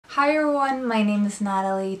Hi everyone, my name is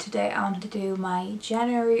Natalie. Today I want to do my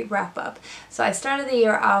January wrap-up. So I started the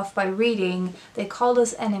year off by reading They Called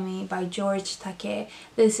Us Enemy by George Takei.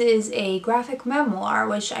 This is a graphic memoir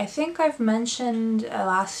which I think I've mentioned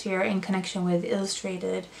last year in connection with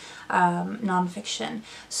illustrated nonfiction.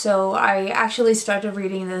 So I actually started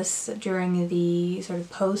reading this during the sort of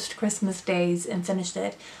post-Christmas days and finished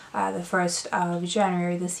it the 1st of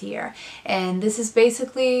January this year. And this is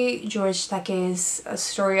basically George Takei's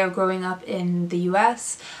story of growing up in the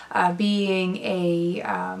US, being a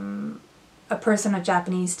person of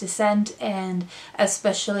Japanese descent, and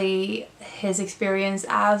especially his experience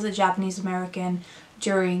as a Japanese American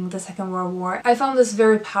during the Second World War. I found this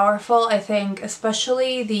very powerful. I think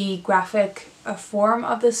especially the graphic form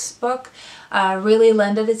of this book really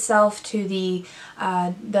lended itself to the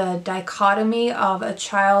dichotomy of a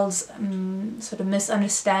child's sort of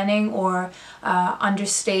misunderstanding or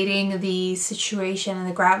understating the situation and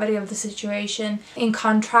the gravity of the situation, in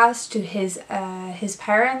contrast to his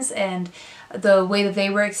parents and the way that they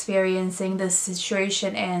were experiencing this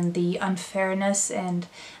situation and the unfairness and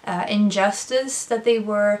injustice that they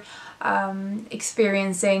were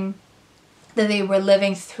experiencing, that they were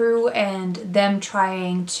living through, and them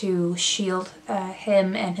trying to shield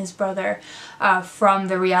him and his brother from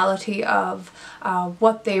the reality of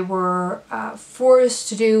what they were forced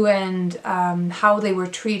to do and how they were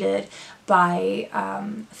treated by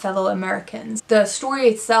fellow Americans. The story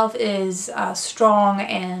itself is strong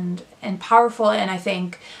and powerful, and I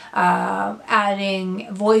think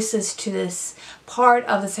adding voices to this part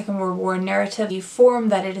of the Second World War narrative, the form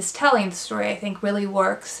that it is telling the story, I think really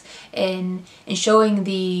works in showing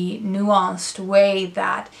the nuanced way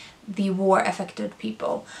that the war affected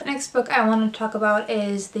people. The next book I want to talk about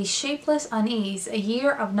is The Shapeless Unease, A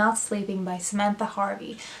Year of Not Sleeping by Samantha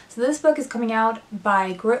Harvey. So this book is coming out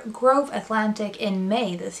by Grove Atlantic in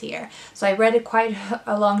May this year. So I read it quite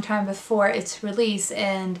a long time before its release,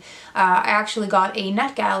 and I actually got a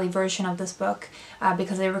NetGalley version of this book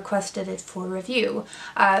because I requested it for review.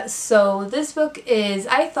 So this book is,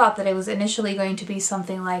 I thought that it was initially going to be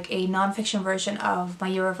something like a nonfiction version of My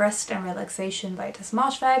Year of Rest and Relaxation by Tess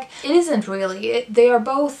Moshfegh. It isn't really. They are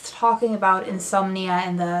both talking about insomnia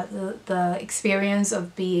and the experience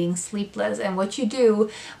of being sleepless and what you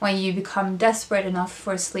do when you become desperate enough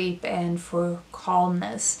for sleep and for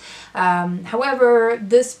calmness. However,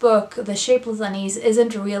 this book, The Shapeless Unease,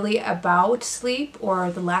 isn't really about sleep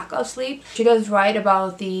or the lack of sleep. She does write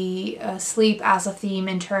about the sleep as a theme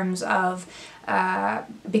in terms of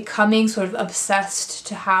becoming sort of obsessed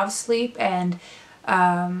to have sleep and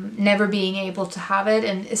never being able to have it,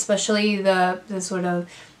 and especially the sort of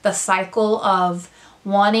the cycle of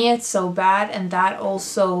wanting it so bad and that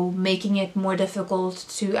also making it more difficult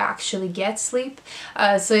to actually get sleep.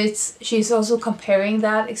 So she's also comparing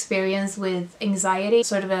that experience with anxiety,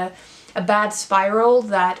 sort of a bad spiral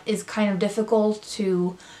that is kind of difficult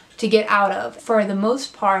to get out of. For the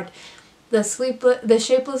most part, The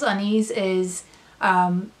Shapeless Unease is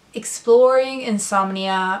exploring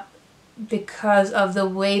insomnia because of the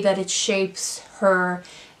way that it shapes her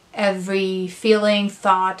every feeling,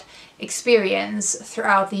 thought, experience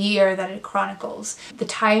throughout the year that it chronicles. The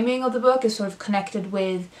timing of the book is sort of connected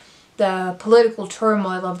with the political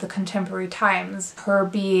turmoil of the contemporary times, her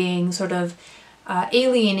being sort of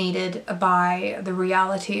alienated by the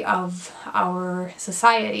reality of our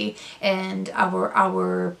society and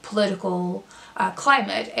our political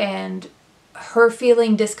climate, and her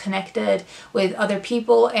feeling disconnected with other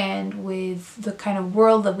people and with the kind of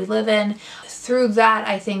world that we live in. Through that,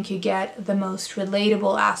 I think you get the most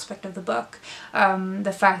relatable aspect of the book.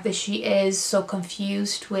 The fact that she is so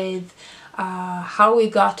confused with how we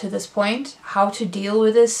got to this point, how to deal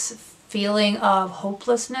with this feeling of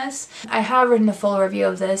hopelessness. I have written a full review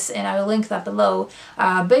of this and I will link that below.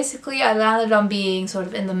 Basically, I landed on being sort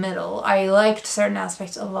of in the middle. I liked certain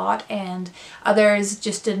aspects a lot and others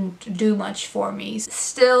just didn't do much for me.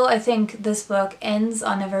 Still, I think this book ends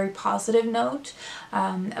on a very positive note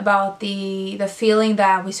about the feeling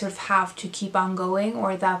that we sort of have to keep on going,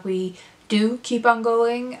 or that we do keep on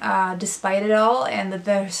going despite it all, and that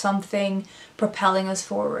there's something propelling us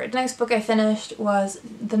forward. The next book I finished was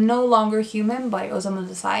The No Longer Human by Osamu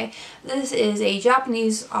Dazai. This is a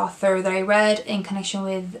Japanese author that I read in connection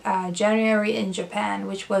with January in Japan,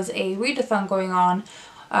 which was a readathon going on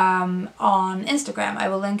Instagram. I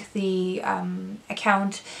will link the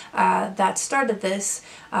account that started this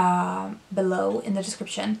below in the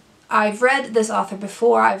description. I've read this author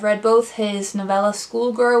before. I've read both his novella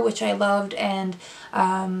Schoolgirl, which I loved, and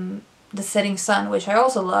The Setting Sun, which I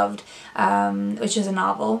also loved, which is a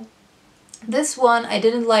novel. This one I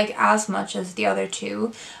didn't like as much as the other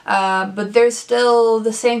two, but there's still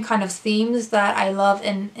the same kind of themes that I love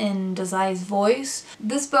in Desai's voice.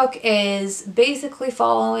 This book is basically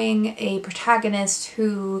following a protagonist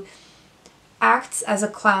who acts as a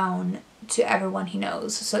clown to everyone he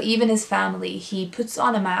knows. So even his family, he puts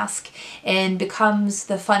on a mask and becomes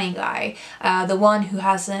the funny guy, the one who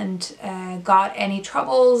hasn't got any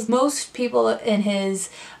troubles. Most people in his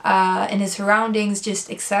surroundings just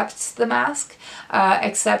accepts the mask,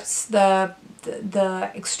 accepts the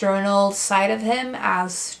external side of him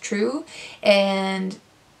as true, and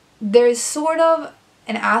there's sort of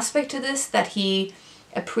an aspect to this that he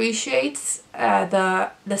appreciates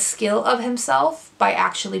the skill of himself by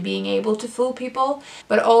actually being able to fool people,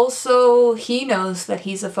 but also he knows that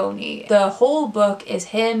he's a phony. The whole book is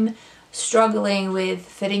him struggling with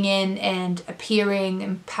fitting in and appearing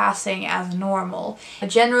and passing as normal.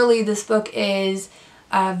 Generally, this book is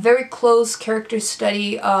a very close character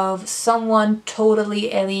study of someone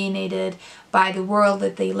totally alienated by the world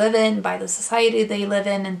that they live in, by the society they live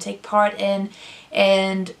in and take part in,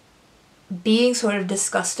 and being sort of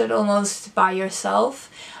disgusted almost by yourself,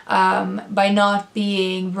 by not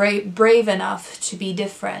being brave enough to be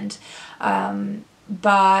different,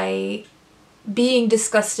 by being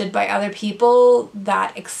disgusted by other people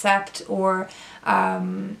that accept or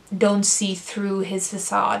don't see through his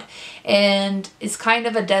facade. And it's kind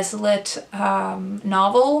of a desolate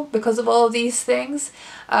novel because of all of these things.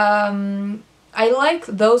 I like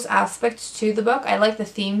those aspects to the book. I like the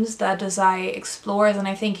themes that Desai explores, and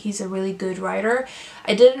I think he's a really good writer.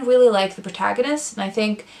 I didn't really like the protagonist, and I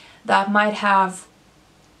think that might have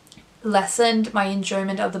lessened my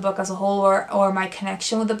enjoyment of the book as a whole, or my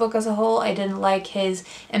connection with the book as a whole. I didn't like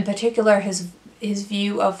in particular his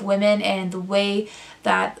view of women and the way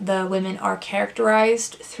that the women are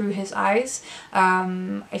characterized through his eyes.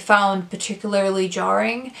 I found particularly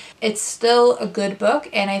jarring. It's still a good book,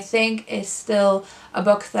 and I think it's still a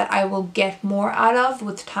book that I will get more out of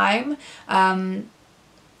with time.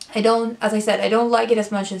 As I said, I don't like it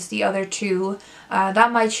as much as the other two.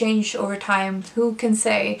 That might change over time, who can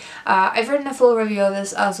say. I've written a full review of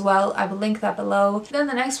this as well, I will link that below. Then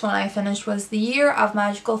the next one I finished was The Year of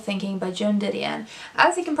Magical Thinking by Joan Didion.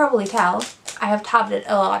 As you can probably tell, I have tabbed it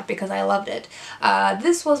a lot because I loved it.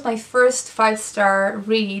 This was my first 5-star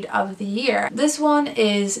read of the year. This one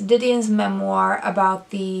is Didion's memoir about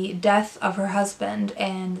the death of her husband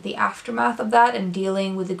and the aftermath of that and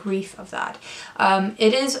dealing with the grief of that.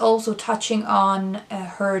 It is also touching on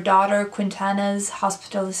her daughter Quintana's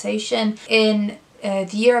hospitalization. In The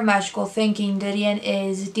Year of Magical Thinking, Didion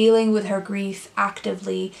is dealing with her grief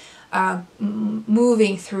actively,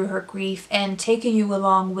 moving through her grief and taking you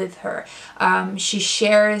along with her. She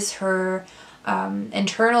shares her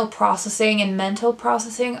internal processing and mental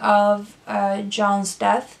processing of John's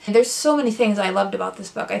death. And there's so many things I loved about this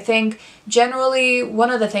book. I think generally one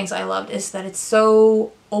of the things I loved is that it's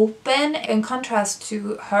so open. In contrast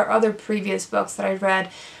to her other previous books that I read,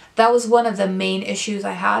 that was one of the main issues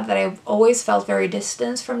I had, that I've always felt very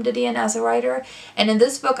distant from Didion as a writer. And in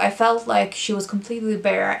this book I felt like she was completely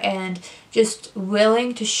bare and just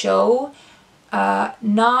willing to show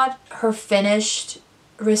not her finished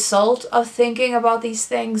result of thinking about these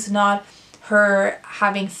things, not her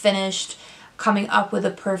having finished coming up with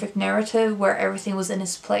a perfect narrative where everything was in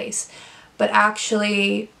its place, but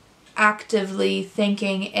actually actively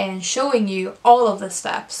thinking and showing you all of the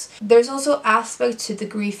steps. There's also aspects to the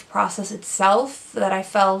grief process itself that I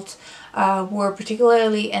felt were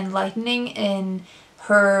particularly enlightening in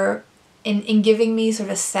her, in giving me sort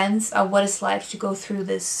of a sense of what it's like to go through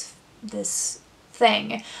this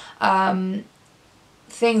thing.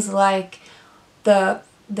 Things like the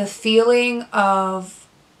feeling of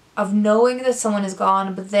knowing that someone is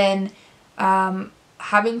gone, but then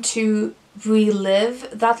having to relive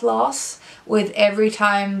that loss with every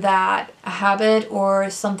time that a habit or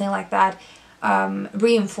something like that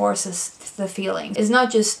reinforces the feeling. It's not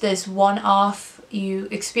just this one-off, you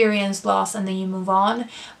experience loss and then you move on,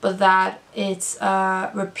 but that it's a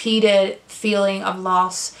repeated feeling of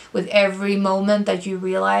loss with every moment that you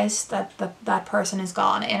realize that that person is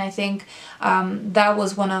gone. And I think that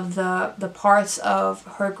was one of the parts of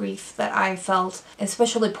her grief that I felt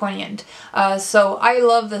especially poignant. So I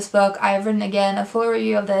love this book. I've written again a full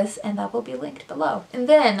review of this, and that will be linked below. And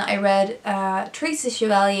then I read Tracy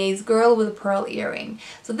Chevalier's Girl with a Pearl Earring.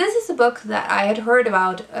 So this is a book that I had heard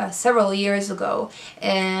about several years ago. ago,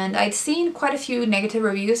 and I'd seen quite a few negative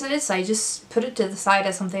reviews of it, so I just put it to the side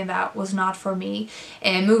as something that was not for me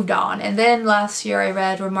and moved on. And then last year I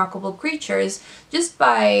read Remarkable Creatures just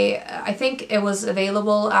by, I think it was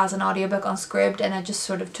available as an audiobook on Scribd, and I just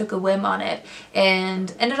sort of took a whim on it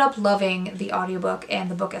and ended up loving the audiobook and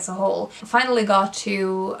the book as a whole. Finally got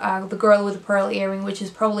to The Girl with the Pearl Earring, which is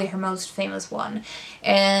probably her most famous one.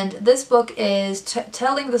 And this book is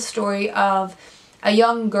telling the story of a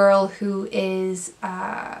young girl who is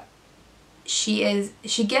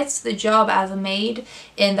she gets the job as a maid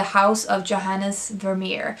in the house of Johannes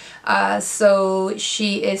Vermeer. So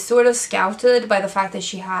she is sort of scouted by the fact that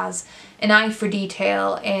she has an eye for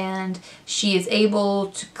detail, and she is able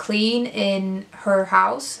to clean in her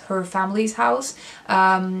house, her family's house,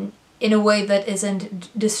 in a way that isn't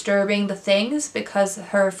disturbing the things, because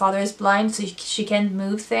her father is blind, so she can't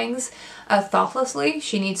move things thoughtlessly.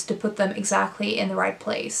 She needs to put them exactly in the right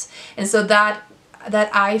place. And so that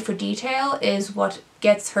eye for detail is what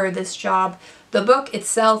gets her this job. The book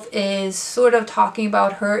itself is sort of talking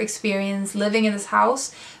about her experience living in this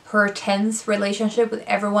house, her tense relationship with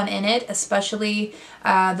everyone in it, especially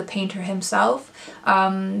the painter himself.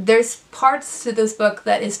 There's parts to this book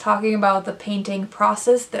that is talking about the painting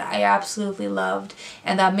process that I absolutely loved,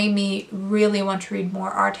 and that made me really want to read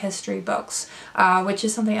more art history books, which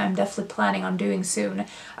is something I'm definitely planning on doing soon.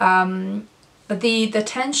 But the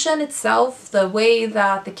tension itself, the way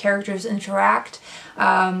that the characters interact,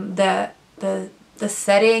 the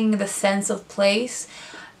setting, the sense of place,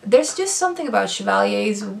 there's just something about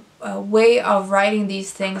Chevalier's way of writing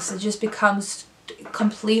these things that just becomes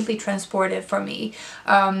completely transportive for me.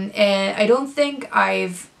 And I don't think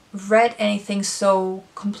I've read anything so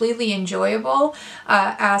completely enjoyable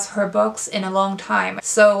as her books in a long time.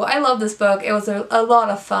 So I love this book. It was a lot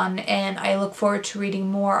of fun, and I look forward to reading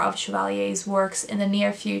more of Chevalier's works in the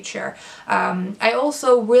near future. I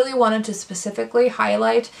also really wanted to specifically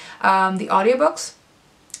highlight the audiobooks.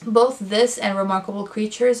 Both this and Remarkable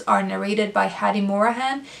Creatures are narrated by Hattie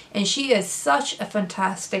Morahan, and she is such a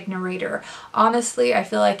fantastic narrator. Honestly, I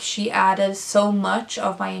feel like she added so much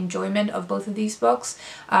of my enjoyment of both of these books.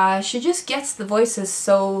 She just gets the voices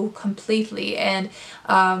so completely, and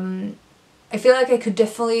I feel like I could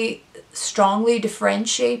definitely strongly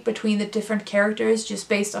differentiate between the different characters just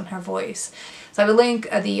based on her voice. So I will link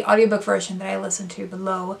the audiobook version that I listened to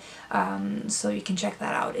below, so you can check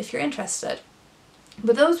that out if you're interested.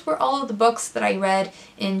 But those were all of the books that I read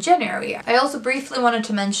in January. I also briefly wanted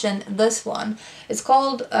to mention this one. It's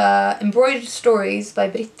called Embroidered Stories by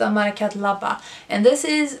Britta Marquette Labba. And this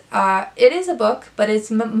is, it is a book, but it's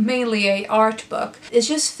mainly an art book. It's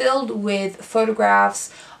just filled with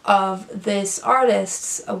photographs of this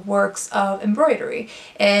artist's works of embroidery.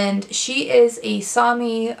 And she is a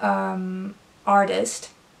Sami artist,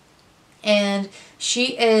 and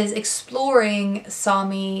she is exploring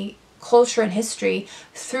Sami culture and history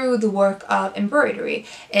through the work of embroidery.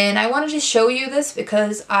 And I wanted to show you this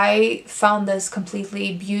because I found this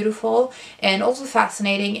completely beautiful and also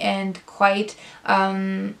fascinating, and quite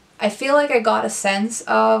I feel like I got a sense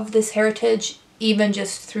of this heritage even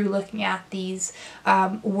just through looking at these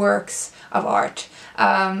works of art.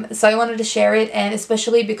 So I wanted to share it, and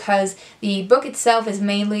especially because the book itself is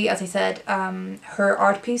mainly, as I said, her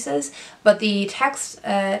art pieces, but the text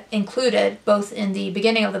included both in the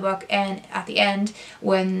beginning of the book and at the end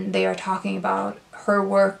when they are talking about her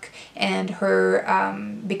work and her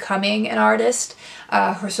becoming an artist,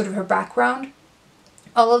 her background.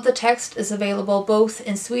 All of the text is available both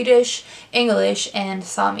in Swedish, English, and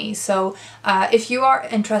Sami. So if you are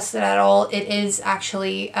interested at all, it is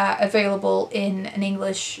actually available in an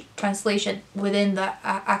English translation within the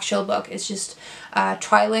actual book. It's just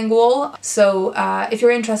trilingual. So if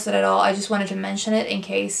you're interested at all, I just wanted to mention it in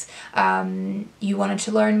case you wanted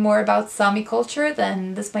to learn more about Sami culture,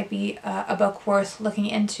 then this might be a book worth looking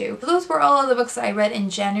into. So those were all of the books that I read in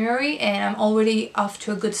January, and I'm already off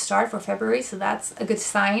to a good start for February, so that's a good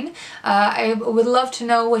sign. I would love to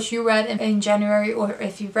know what you read in January, or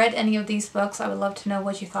if you've read any of these books, I would love to know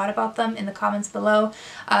what you thought about them in the comments below.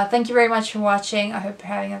 Thank you very much for watching. I hope you're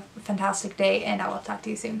having a fantastic day, and I will talk to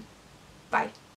you soon. Bye.